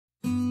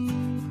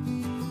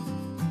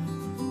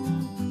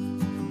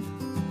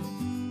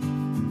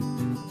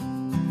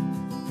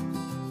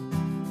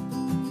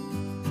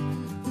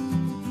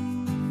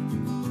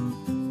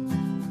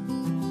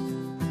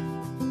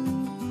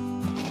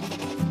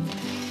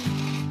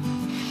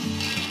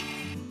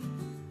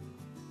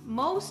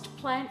Most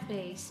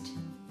plant-based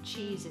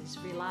cheeses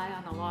rely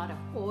on a lot of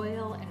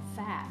oil and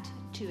fat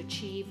to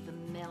achieve the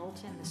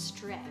melt and the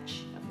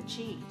stretch of the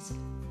cheese.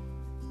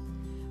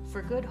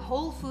 For good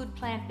whole food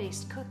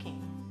plant-based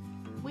cooking,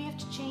 we have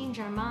to change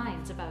our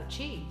minds about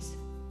cheese,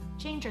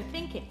 change our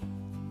thinking.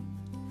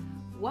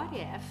 What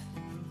if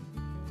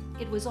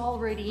it was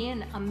already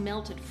in a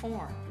melted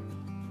form?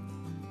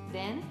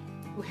 Then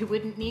we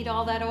wouldn't need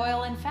all that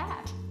oil and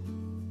fat.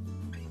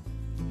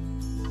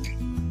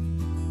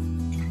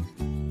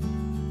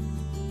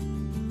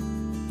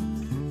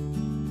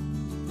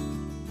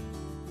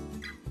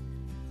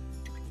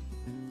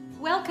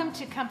 Welcome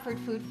to Comfort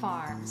Food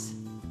Farms,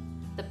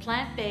 the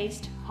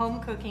plant-based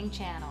home cooking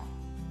channel.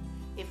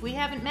 If we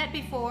haven't met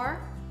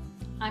before,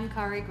 I'm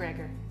Kari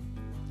Greger.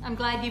 I'm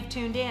glad you've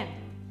tuned in.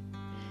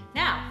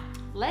 Now,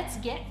 let's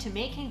get to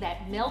making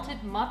that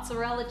melted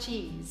mozzarella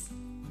cheese.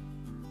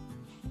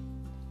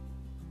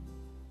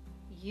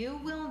 You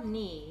will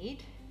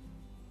need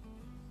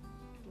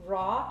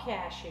raw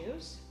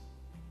cashews,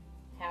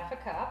 half a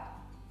cup,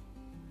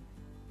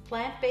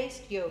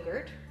 plant-based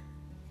yogurt,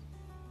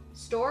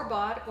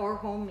 store-bought or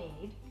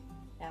homemade.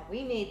 Now,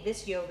 we made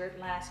this yogurt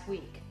last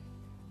week.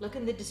 Look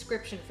in the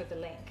description for the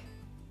link.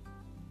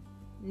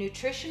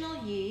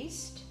 Nutritional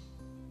yeast.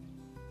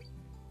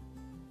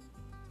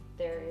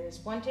 There is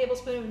 1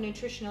 tablespoon of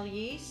nutritional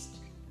yeast,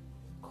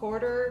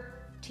 1/4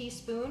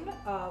 teaspoon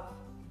of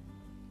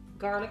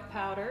garlic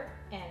powder,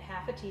 and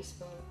 1/2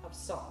 teaspoon of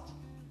salt.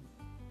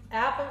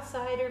 Apple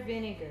cider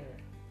vinegar,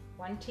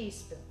 1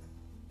 teaspoon.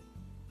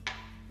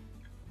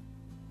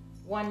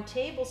 1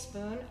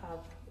 tablespoon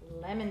of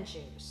lemon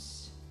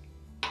juice.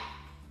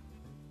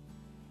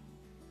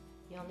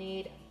 You'll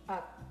need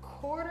a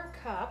 1/4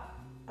 cup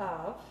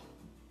of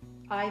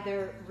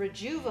either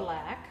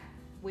Rejuvelac,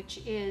 which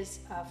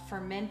is a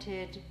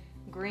fermented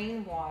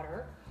green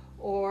water,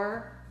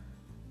 or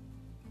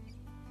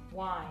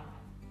wine.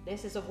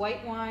 This is a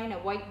white wine, a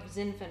white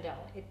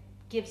Zinfandel. It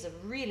gives a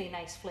really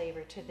nice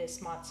flavor to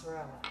this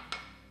mozzarella.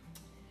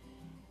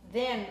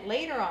 Then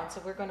later on,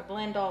 so we're going to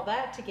blend all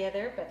that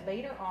together, but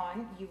later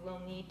on you will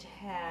need to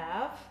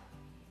have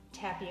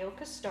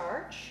tapioca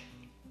starch.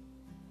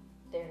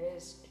 There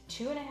is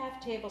 2.5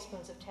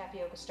 tablespoons of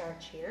tapioca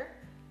starch here,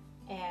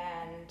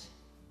 and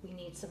we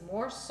need some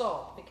more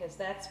salt because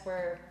that's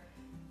where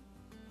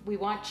we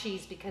want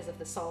cheese because of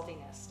the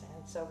saltiness.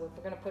 And so we're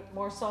going to put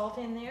more salt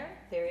in there.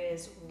 There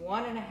is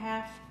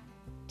 1.5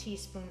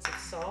 teaspoons of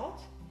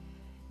salt.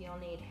 You'll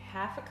need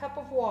 1/2 cup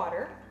of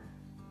water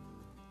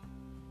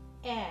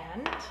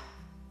and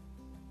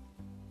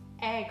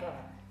agar,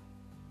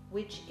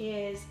 which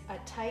is a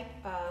type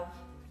of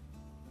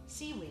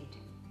seaweed.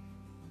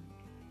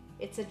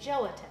 It's a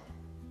gelatin.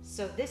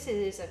 So this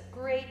is a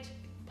great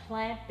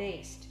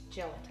plant-based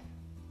gelatin.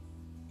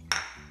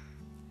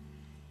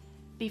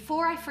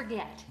 Before I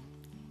forget,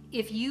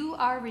 if you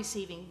are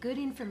receiving good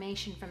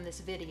information from this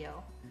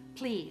video,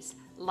 please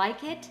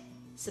like it,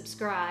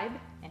 subscribe,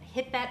 and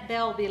hit that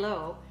bell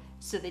below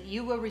so that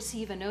you will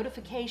receive a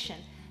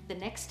notification the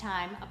next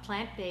time a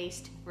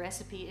plant-based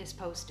recipe is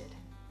posted.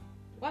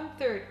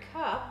 1/3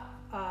 cup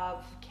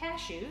of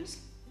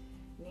cashews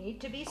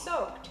need to be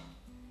soaked.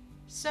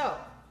 So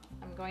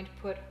I'm going to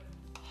put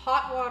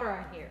hot water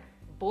on here,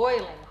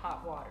 boiling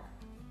hot water.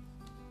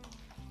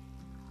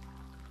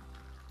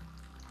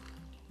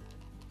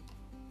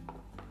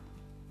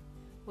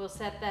 We'll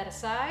set that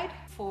aside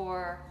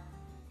for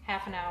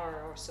 1/2 an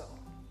hour or so.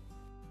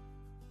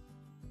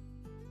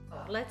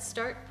 Let's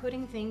start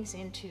putting things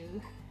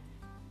into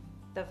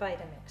the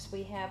Vitamix.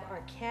 We have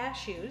our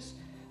cashews,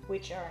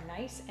 which are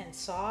nice and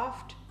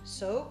soft,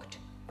 soaked,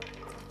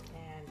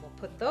 and we'll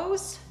put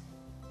those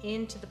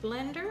into the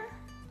blender.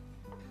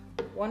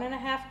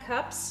 1.5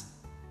 cups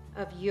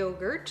of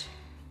yogurt.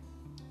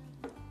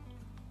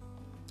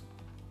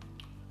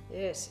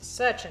 This is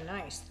such a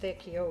nice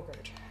thick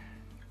yogurt.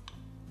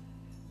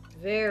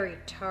 Very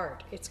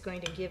tart. It's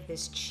going to give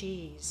this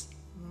cheese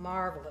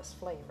marvelous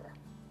flavor.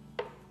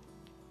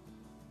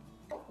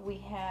 We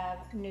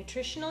have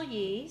nutritional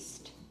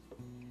yeast,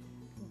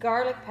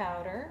 garlic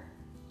powder,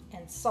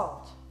 and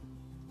salt.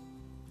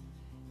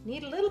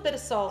 Need a little bit of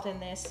salt in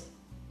this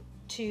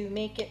to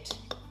make it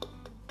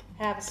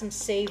have some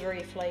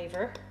savory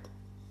flavor.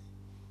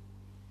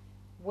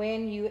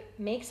 When you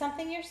make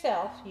something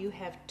yourself, you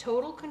have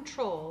total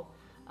control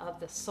of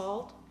the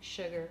salt,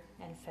 sugar,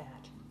 and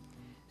fat.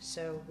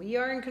 So we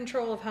are in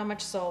control of how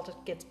much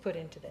salt gets put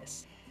into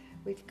this.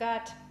 We've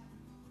got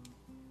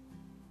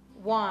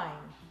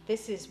wine.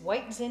 This is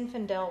white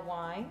Zinfandel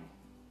wine.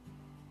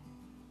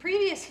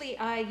 Previously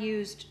I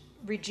used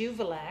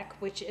Rejuvelac,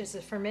 which is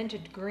a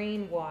fermented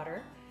green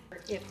water,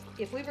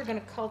 if we were going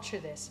to culture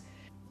this.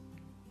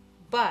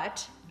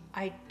 But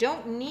I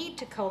don't need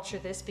to culture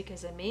this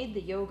because I made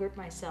the yogurt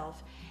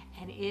myself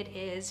and it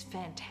is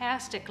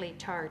fantastically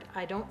tart.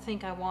 I don't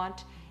think I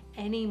want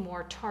any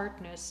more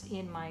tartness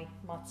in my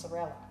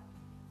mozzarella.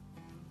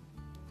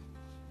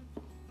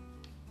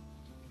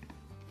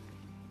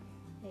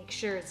 Make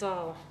sure it's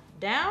all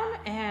down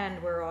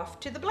and we're off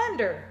to the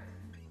blender.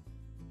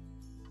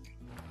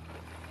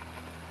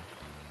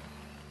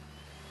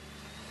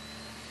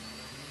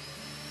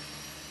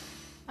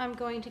 I'm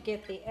going to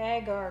get the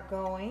agar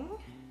going.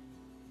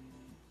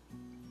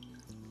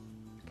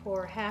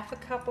 Pour half a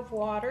cup of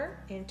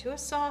water into a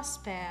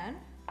saucepan.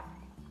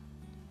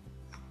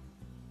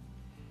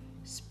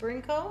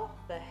 Sprinkle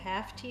the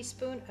half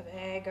teaspoon of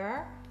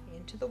agar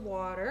into the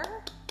water.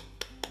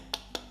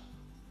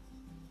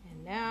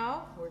 And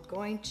now we're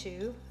going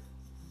to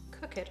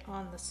cook it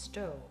on the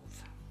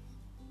stove.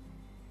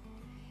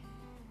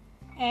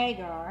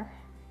 Agar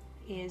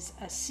is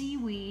a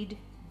seaweed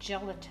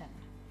gelatin.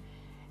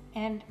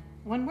 And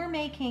when we're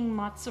making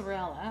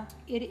mozzarella,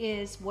 it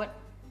is what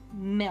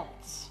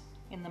melts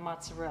in the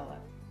mozzarella.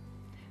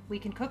 We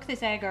can cook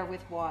this agar with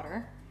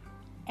water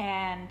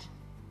and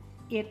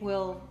it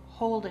will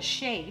hold a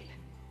shape.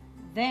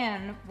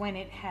 Then when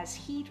it has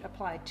heat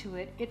applied to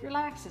it, it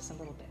relaxes a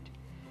little bit.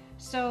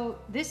 So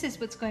this is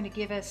what's going to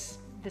give us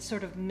the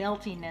sort of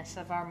meltiness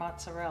of our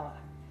mozzarella.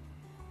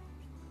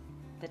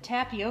 The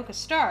tapioca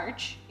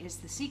starch is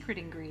the secret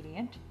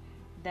ingredient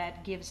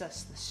that gives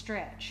us the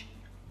stretch.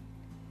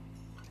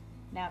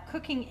 Now,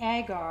 cooking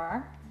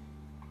agar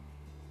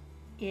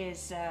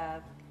is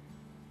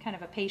kind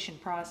of a patient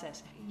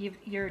process.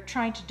 You're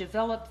trying to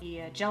develop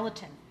the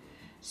gelatin.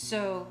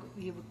 So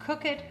you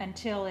cook it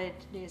until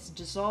it is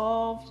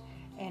dissolved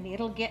and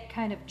it'll get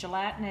kind of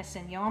gelatinous,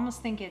 and you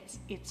almost think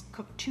it's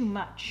cooked too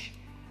much,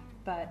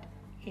 but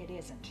it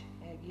isn't.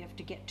 You have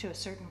to get to a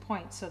certain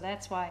point. So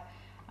that's why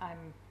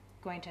I'm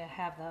going to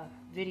have the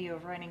video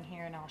running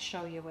here and I'll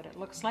show you what it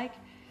looks like.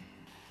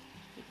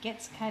 It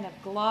gets kind of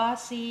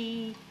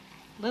glossy,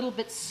 a little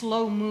bit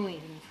slow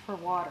moving for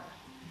water.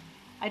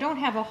 I don't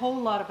have a whole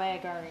lot of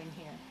agar in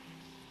here.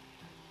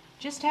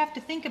 Just have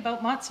to think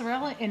about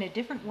mozzarella in a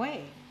different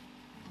way.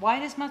 Why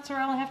does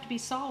mozzarella have to be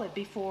solid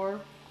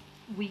before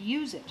we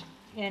use it?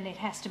 And it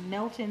has to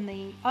melt in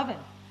the oven.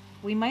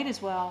 We might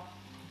as well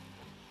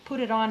put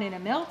it on in a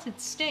melted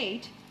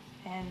state,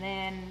 and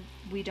then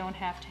we don't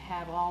have to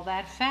have all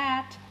that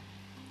fat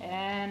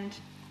and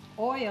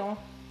oil.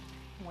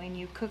 When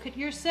you cook it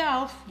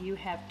yourself, you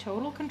have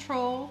total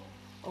control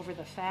over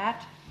the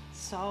fat,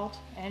 salt,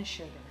 and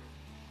sugar.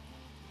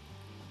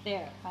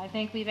 There, I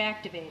think we've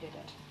activated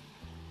it.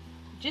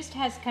 It just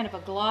has kind of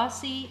a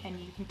glossy, and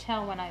you can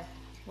tell when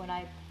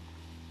I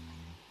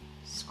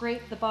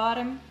scrape the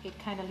bottom, it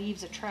kind of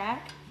leaves a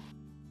track.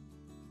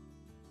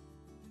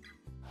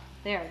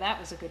 There, that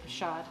was a good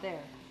shot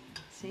there.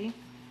 See?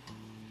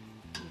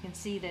 You can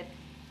see that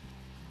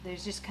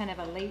there's just kind of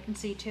a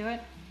latency to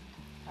it.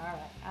 All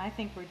right, I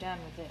think we're done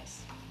with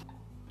this.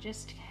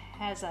 Just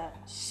has a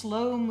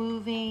slow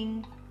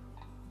moving,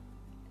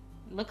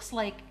 looks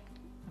like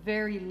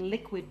very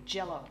liquid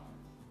jello.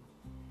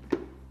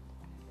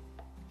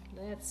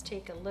 Let's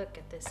take a look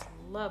at this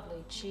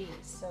lovely cheese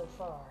so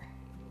far.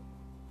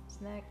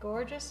 Isn't that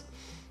gorgeous?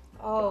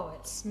 Oh,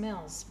 it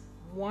smells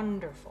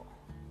wonderful.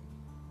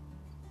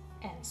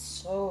 And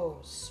so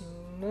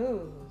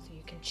smooth.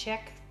 You can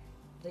check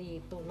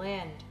the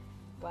blend.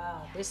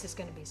 Wow, this is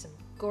going to be some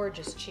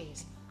gorgeous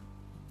cheese.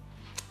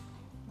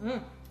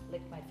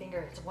 Lick my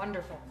finger, it's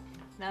wonderful.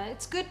 Now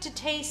it's good to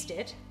taste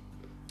it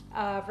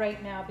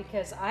right now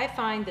because I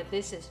find that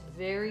this is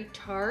very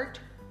tart.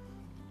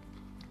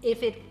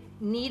 If it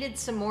needed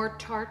some more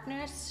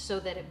tartness so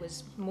that it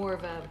was more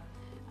of a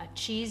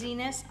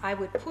cheesiness, I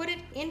would put it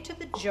into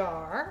the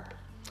jar,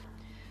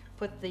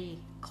 put the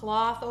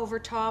cloth over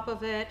top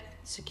of it,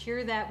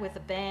 secure that with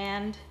a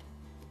band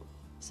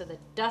so the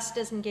dust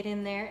doesn't get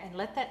in there, and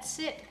let that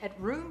sit at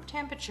room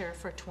temperature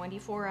for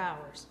 24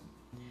 hours.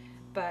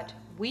 But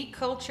we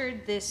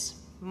cultured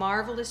this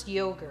marvelous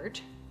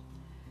yogurt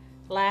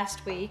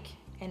last week,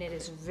 and it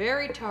is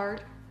very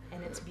tart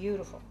and it's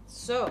beautiful.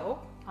 So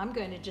I'm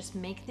going to just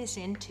make this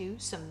into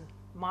some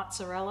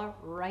mozzarella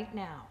right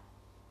now.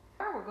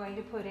 We're going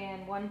to put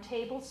in 1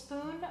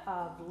 tablespoon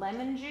of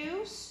lemon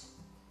juice,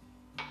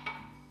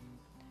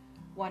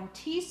 1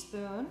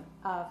 teaspoon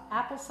of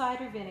apple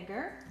cider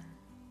vinegar,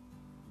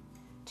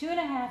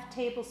 2.5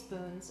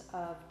 tablespoons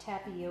of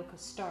tapioca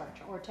starch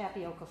or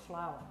tapioca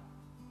flour.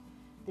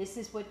 This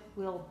is what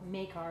will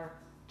make our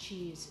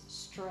cheese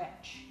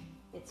stretch.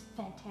 It's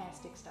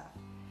fantastic stuff.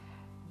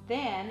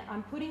 Then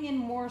I'm putting in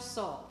more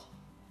salt.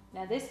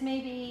 Now this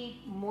may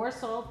be more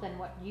salt than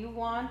what you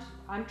want.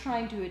 I'm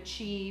trying to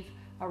achieve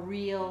a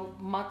real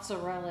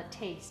mozzarella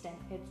taste, and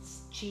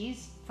its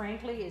cheese,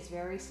 frankly, is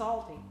very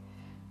salty.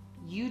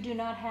 You do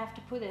not have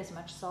to put as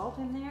much salt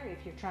in there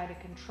if you're trying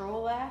to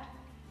control that.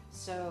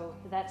 So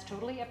that's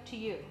totally up to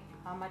you,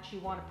 how much you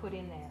want to put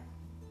in there.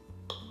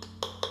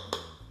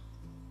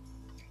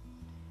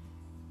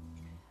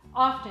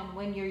 Often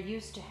when you're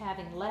used to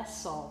having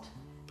less salt,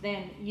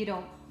 then you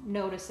don't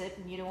notice it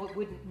and you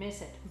wouldn't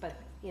miss it. But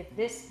if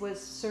this was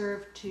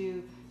served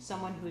to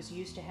someone who's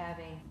used to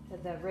having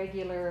the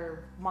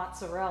regular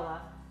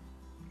mozzarella,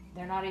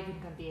 they're not even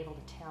going to be able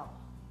to tell.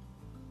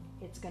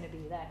 It's going to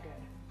be that good.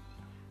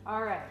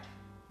 All right,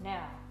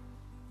 now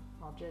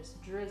I'll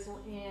just drizzle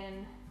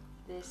in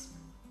this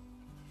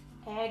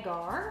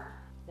agar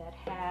that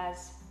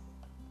has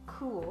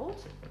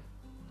cooled.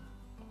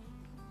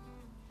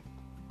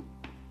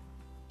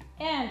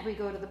 And we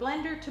go to the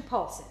blender to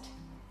pulse it.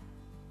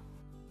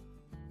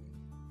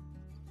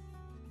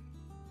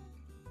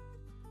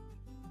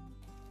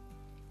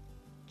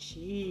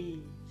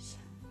 Cheese.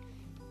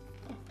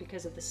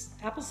 Because of the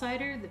apple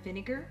cider, the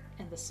vinegar,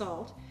 and the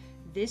salt,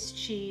 this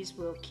cheese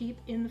will keep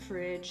in the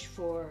fridge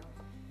for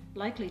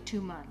likely 2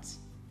 months,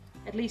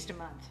 at least a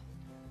month.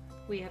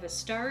 We have a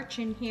starch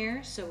in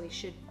here, so we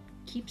should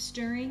keep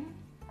stirring.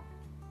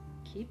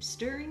 Keep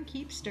stirring,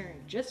 keep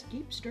stirring. Just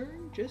keep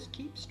stirring, just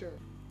keep stirring.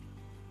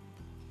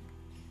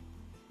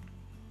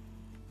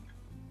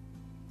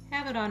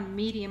 Have it on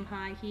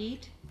medium-high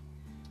heat,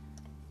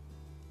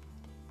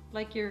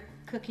 like you're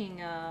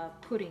cooking a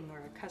pudding or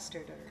a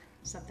custard or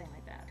something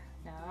like that.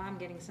 Now I'm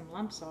getting some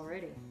lumps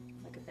already.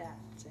 Look at that,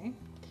 see?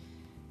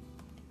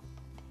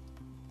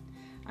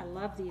 I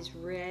love these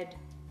red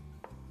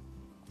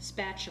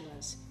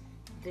spatulas.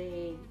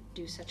 They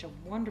do such a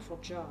wonderful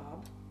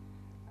job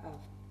of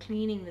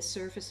cleaning the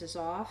surfaces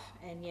off,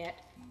 and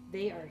yet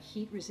they are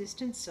heat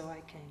resistant, so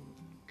I can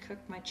cook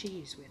my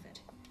cheese with it.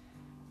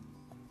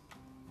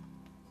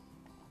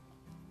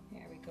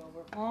 There we go,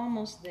 we're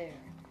almost there.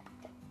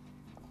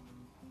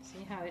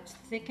 See how it's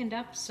thickened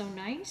up so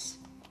nice?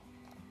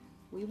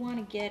 We want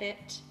to get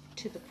it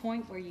to the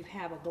point where you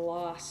have a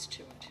gloss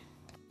to it.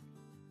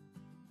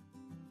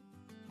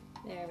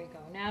 There we go.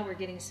 Now we're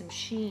getting some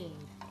sheen.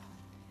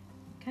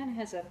 It kind of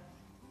has a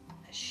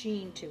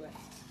sheen to it.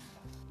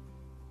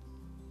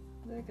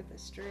 Look at the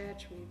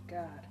stretch we've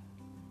got.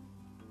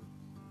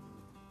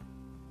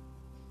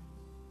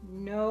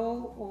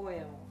 No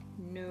oil,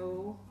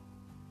 no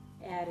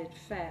added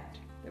fat.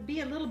 There'll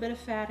be a little bit of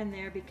fat in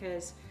there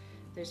because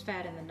there's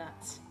fat in the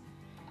nuts.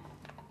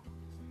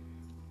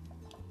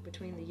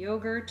 Between the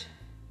yogurt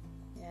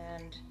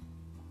and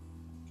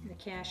the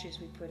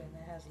cashews we put in,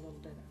 that has a little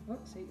bit of, oh,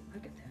 see,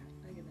 look at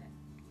that, look at that.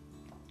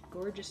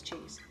 Gorgeous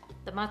cheese.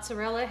 The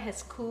mozzarella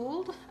has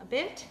cooled a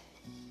bit,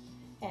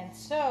 and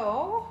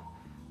so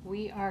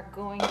we are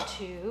going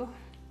to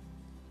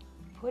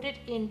put it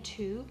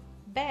into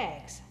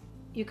bags.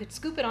 You could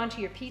scoop it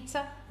onto your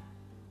pizza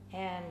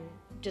and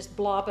just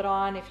blob it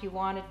on if you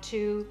wanted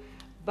to,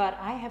 but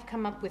I have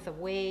come up with a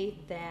way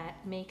that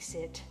makes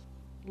it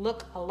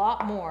look a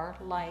lot more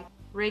like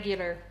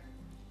regular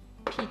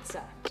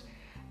pizza.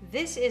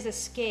 This is a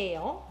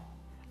scale.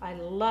 I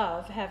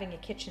love having a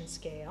kitchen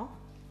scale.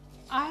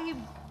 I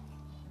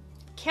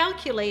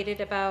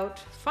calculated about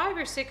 5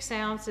 or 6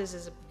 ounces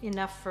is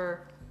enough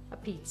for a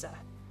pizza.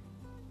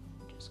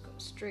 Just go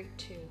straight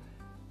to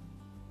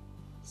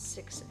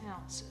 6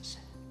 ounces.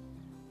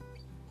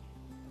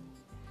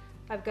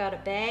 I've got a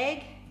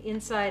bag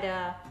inside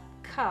a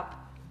cup,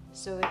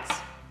 so it's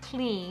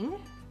clean.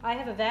 I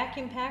have a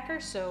vacuum packer,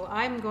 so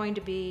I'm going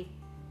to be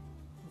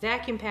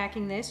vacuum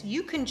packing this.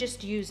 You can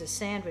just use a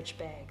sandwich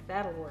bag,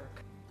 that'll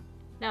work.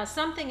 Now,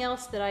 something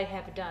else that I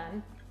have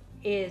done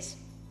is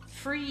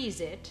freeze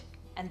it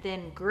and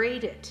then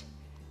grate it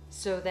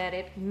so that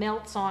it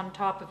melts on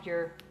top of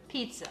your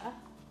pizza.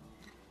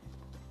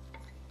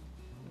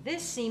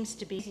 This seems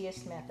to be the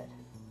easiest method.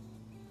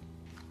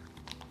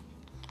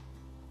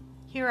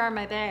 Here are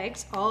my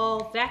bags,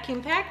 all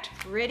vacuum packed,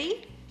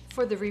 ready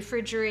for the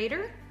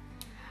refrigerator.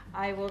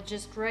 I will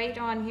just write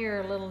on here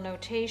a little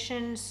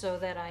notation so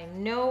that I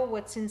know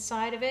what's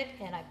inside of it,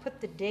 and I put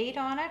the date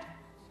on it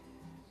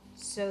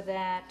so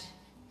that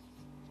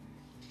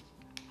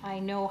I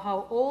know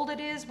how old it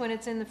is when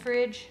it's in the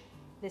fridge.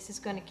 This is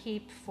going to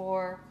keep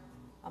for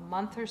a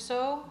month or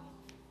so,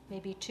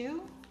 maybe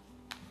 2,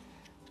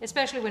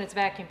 especially when it's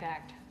vacuum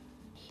packed.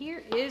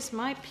 Here is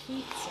my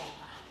pizza.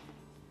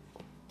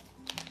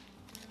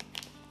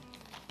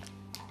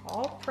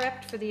 All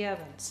prepped for the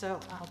oven. So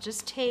I'll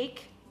just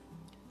take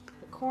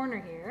the corner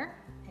here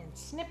and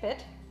snip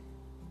it.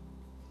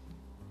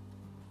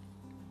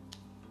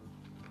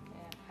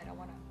 And I don't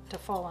want it to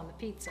fall on the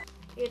pizza.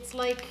 It's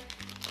like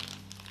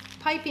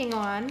piping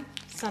on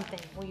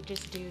something. We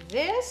just do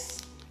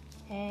this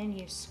and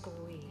you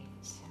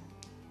squeeze.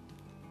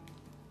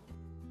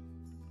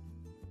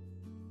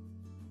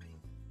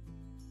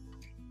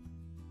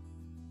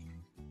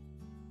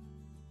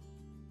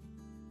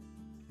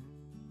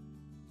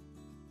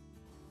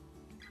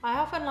 I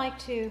often like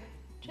to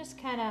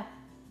just kind of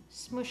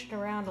smush it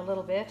around a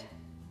little bit.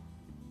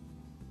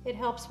 It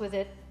helps with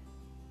it,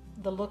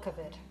 the look of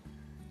it.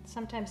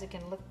 Sometimes it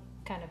can look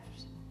kind of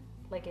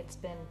like it's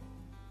been,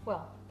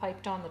 well,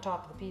 piped on the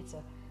top of the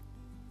pizza.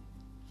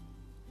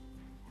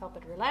 Help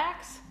it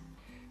relax,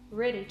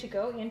 ready to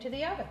go into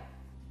the oven.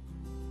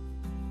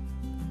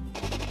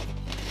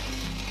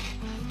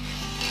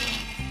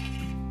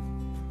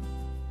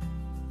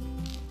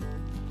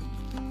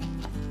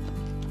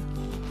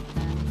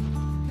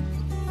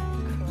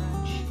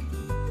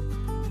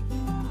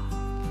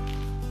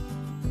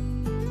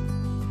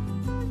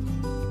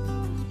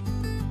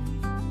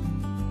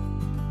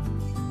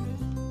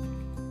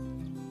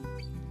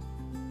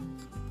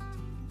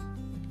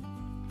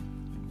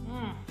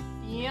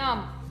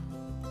 Yum!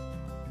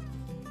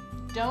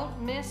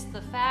 Don't miss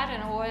the fat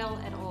and oil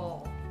at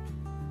all.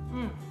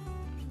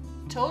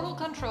 Total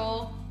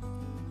control.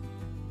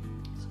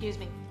 It's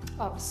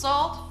of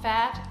salt,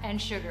 fat, and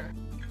sugar.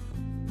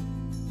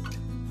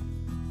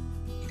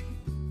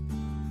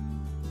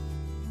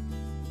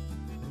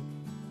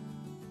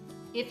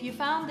 If you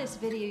found this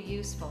video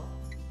useful,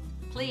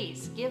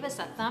 please give us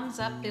a thumbs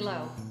up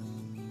below.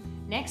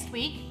 Next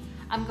week,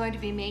 I'm going to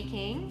be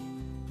making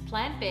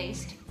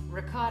plant-based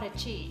ricotta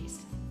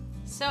cheese.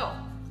 So,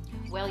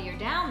 while you're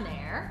down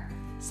there,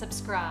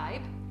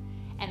 subscribe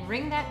and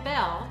ring that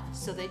bell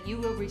so that you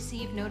will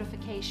receive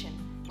notification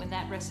when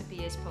that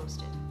recipe is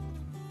posted.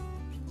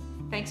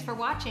 Thanks for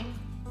watching.